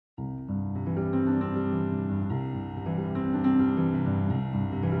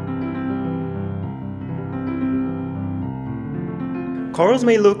Corals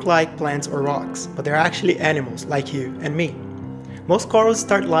may look like plants or rocks, but they're actually animals like you and me. Most corals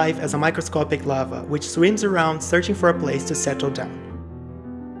start life as a microscopic larva, which swims around searching for a place to settle down.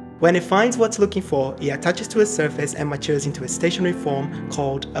 When it finds what's looking for, it attaches to a surface and matures into a stationary form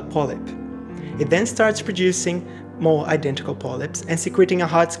called a polyp. It then starts producing more identical polyps and secreting a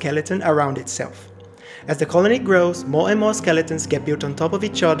hard skeleton around itself. As the colony grows, more and more skeletons get built on top of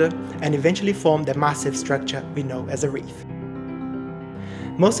each other and eventually form the massive structure we know as a reef.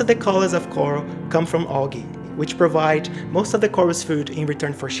 Most of the colors of coral come from algae, which provide most of the coral's food in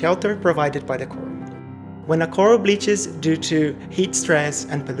return for shelter provided by the coral. When a coral bleaches due to heat stress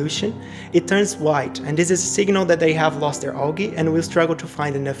and pollution, it turns white, and this is a signal that they have lost their algae and will struggle to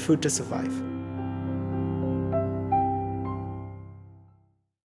find enough food to survive.